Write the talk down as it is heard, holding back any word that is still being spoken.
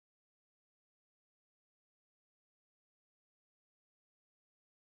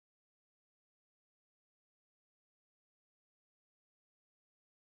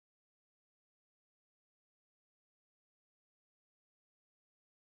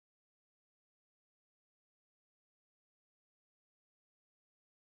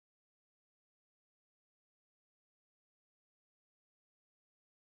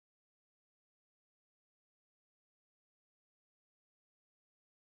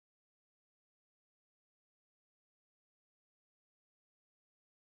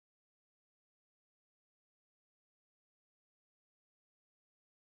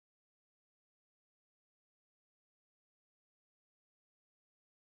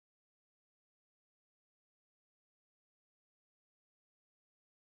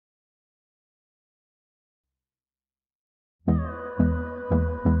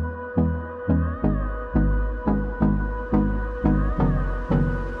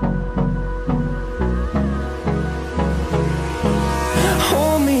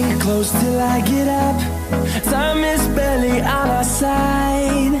close till I get up. Time is barely on our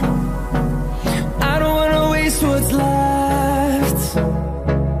side. I don't wanna waste what's left.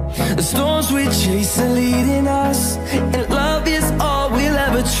 The storms we chase are leading us, and love is all we'll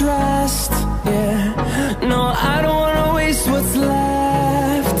ever trust. Yeah, no, I don't wanna waste what's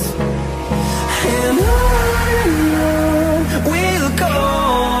left. And on we'll go,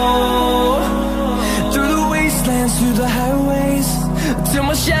 through the wastelands, through the highways, till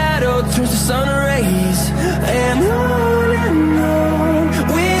my shadow turns to sun rays. And on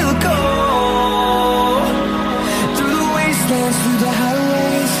we'll go, through the wastelands, through the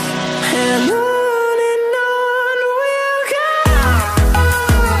highways, and on we'll go.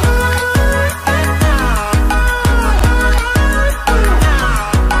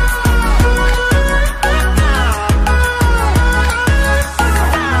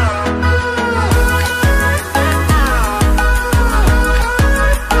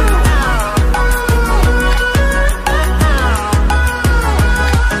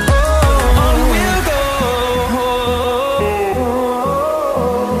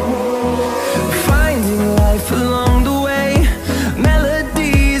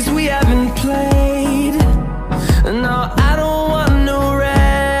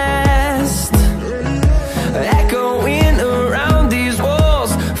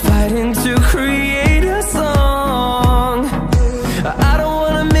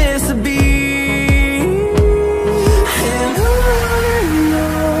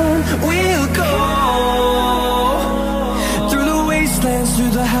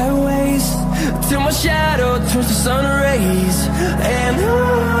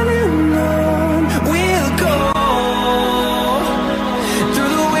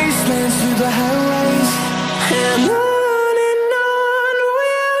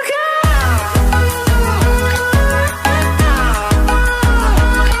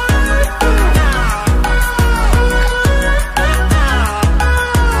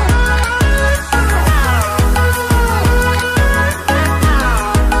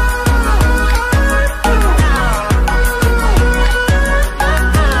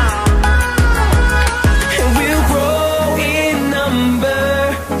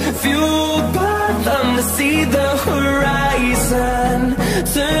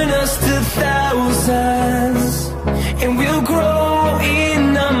 Turn us to thousands, and we'll grow